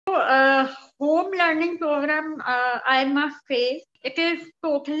home learning program, I must say, it is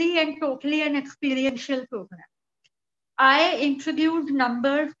totally an experiential program. I introduced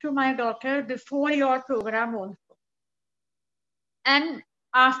numbers to my daughter before your program also. And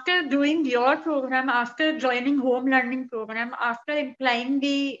after doing your program, after joining home learning program, after applying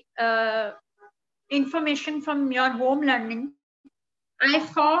the information from your home learning, I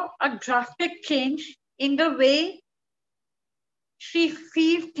saw a drastic change in the way she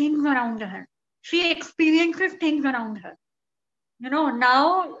sees things around her. She experiences things around her.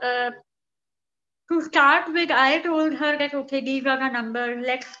 Now to start with, I told her that okay, these are the numbers.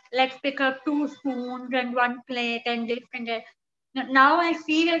 Let's pick up 2 spoons and 1 plate and this and that. Now I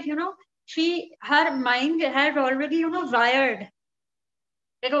see that her mind has already wired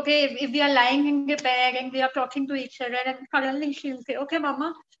that okay, if we are lying in the bed and we are talking to each other, and suddenly she'll say, okay,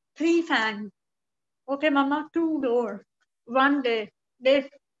 mama, 3 fans. Okay, mama, 2 doors. 1 day. This,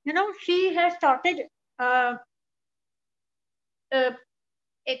 she has started, uh, uh,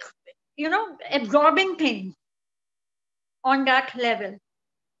 absorbing things on that level.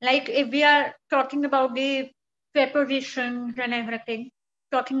 Like if we are talking about the prepositions and everything,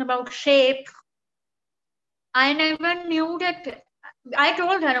 talking about shapes, I never knew that. I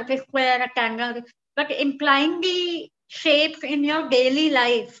told her, okay, square, rectangle, but implying the shapes in your daily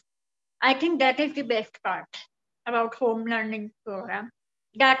life, I think that is the best part about home learning program.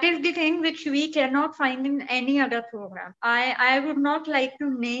 That is the thing which we cannot find in any other program. I would not like to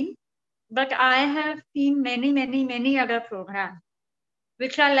name, but I have seen many other programs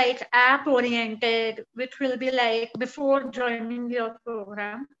which are like app oriented, which will be like before joining your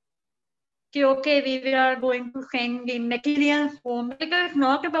program. Okay, we are going to send the materials home. It is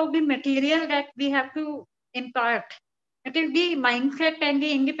not about the material that we have to impart. It is the mindset and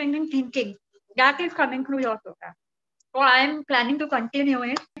the independent thinking that is coming through your program. So I am planning to continue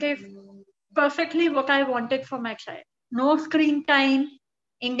it. It is perfectly what I wanted for my child. No screen time,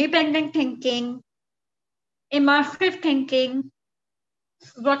 independent thinking, immersive thinking,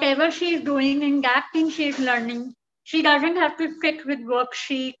 whatever she is doing in that thing she is learning. She doesn't have to sit with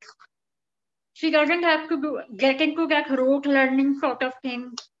worksheets. She doesn't have to get into that rote learning sort of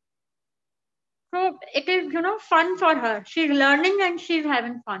thing. So it is, fun for her. She's learning and she's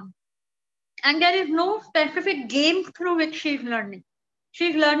having fun. And there is no specific game through which she's learning.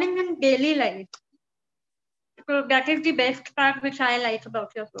 She's learning in daily life. So that is the best part which I like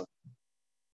about your program.